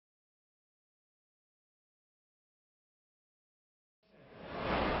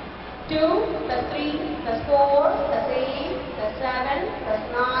2 plus 3 plus 4 plus 8 plus 7 plus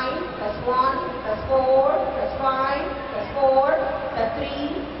 9 plus 1 plus 4 plus 5 plus 4 plus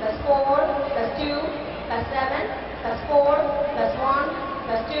 3 plus 4 plus 2 plus 7 plus 4 plus 1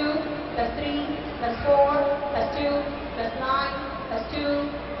 plus 2 plus 3 plus 4 plus 2 plus 9 plus 2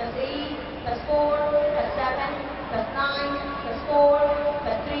 plus 8 plus 4 plus 7 plus 9 plus 4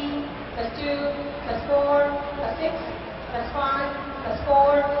 plus 3 plus 2 plus 4 plus 6 plus 5 plus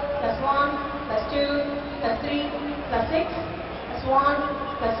 4 plus 1 plus 2 plus 3 plus 6 plus 1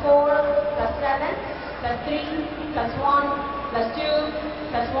 plus 4 plus 7 plus 3 plus 1 plus 2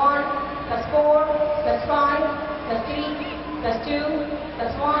 plus 1 plus 4 plus 5 plus 3 plus 2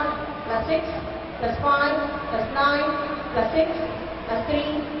 plus 1 plus 6 plus 5 plus 9 plus 6 plus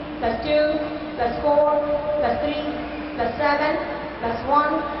 3 plus 2 plus 4 plus 3 plus 7 plus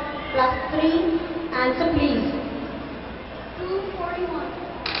 1 plus 3. Answer please. 241.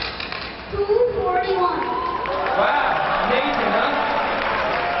 241. Wow, amazing, huh?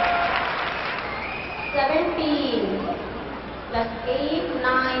 17 plus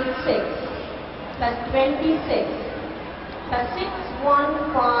 896 plus 26 plus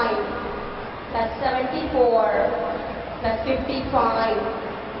 615 plus 74 plus 55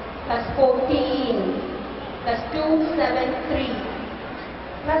 plus 14 plus 273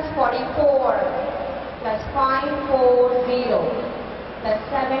 plus 44 plus 540 plus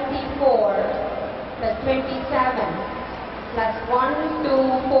 74 plus 27 plus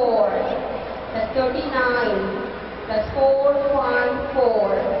 124 plus 39 plus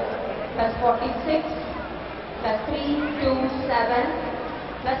 454 plus 46 plus 327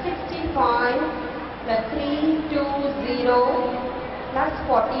 plus 65 plus 320 plus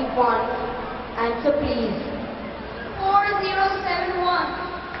 41. Answer please.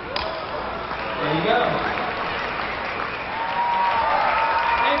 4071. There you go.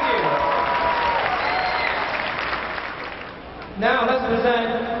 Thank you. Now let's present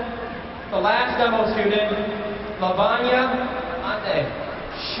the last demo student, Lavanya Ande.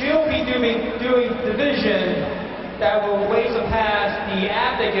 She'll be doing division that will way surpass the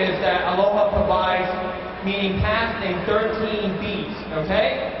abacus that ALOHA provides, meaning passed in 13 beats,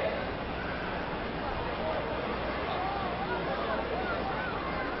 okay?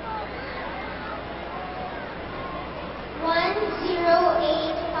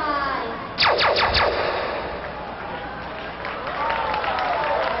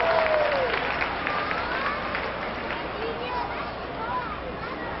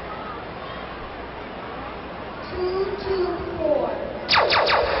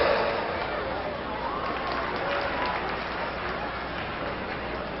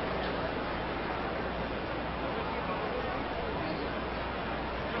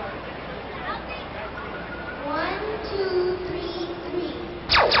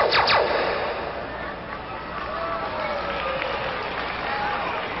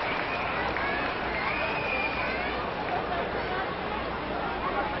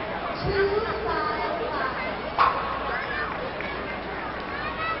 Two,